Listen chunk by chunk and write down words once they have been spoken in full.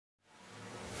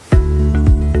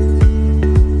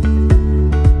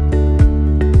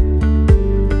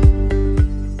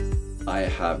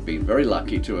very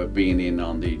lucky to have been in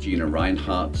on the Gina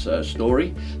Reinhardt's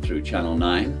story through Channel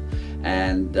 9,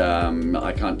 and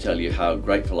I can't tell you how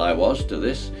grateful I was to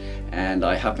this. And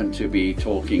I happened to be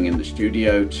talking in the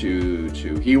studio to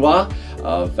Hiwa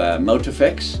of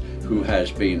Motifex, who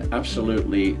has been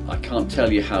absolutely, I can't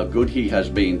tell you how good he has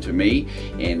been to me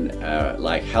in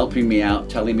like helping me out,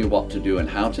 telling me what to do and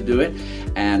how to do it.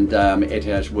 And it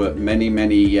has worked many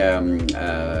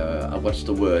what's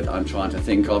the word I'm trying to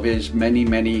think of, is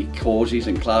many courses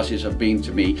and classes have been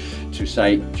to me to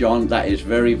say, John, that is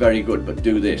very good, but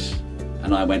do this.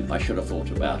 And I went, I should have thought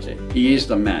about it. He is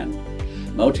the man.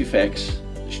 Motifex,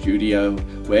 the studio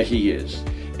where he is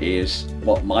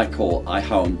what I call my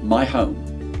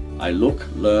home. I look,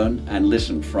 learn and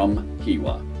listen from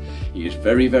Hiwa. He is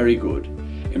very good.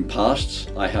 In pasts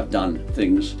I have done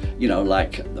things, you know,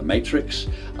 like The Matrix.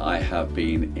 I have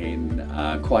been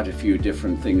in quite a few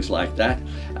different things like that.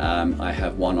 I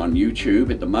have one on YouTube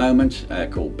at the moment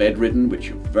called Bedridden, which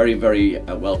you're very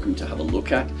welcome to have a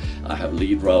look at. I have a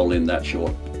lead role in that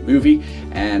short movie,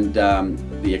 and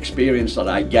the experience that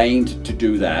I gained to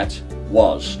do that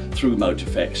was through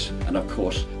Motifex, and of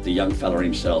course the young fella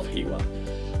himself, Hiwa.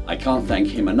 I can't thank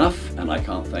him enough, and I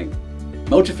can't thank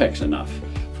Motifex enough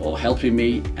for helping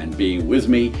me and being with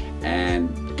me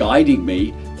and guiding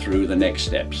me through the next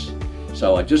steps.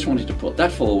 So I just wanted to put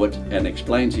that forward and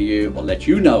explain to you, or let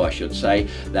you know I should say,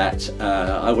 that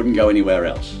I wouldn't go anywhere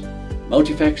else.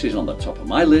 Motifex is on the top of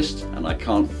my list, and I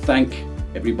can't thank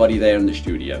everybody there in the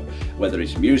studio, whether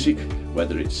it's music,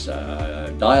 whether it's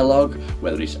dialogue,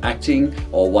 whether it's acting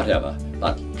or whatever.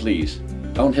 But please,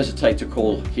 don't hesitate to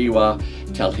call Hiwa,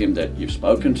 tell him that you've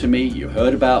spoken to me, you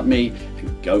heard about me,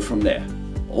 and go from there.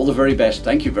 All the very best.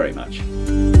 Thank you very much.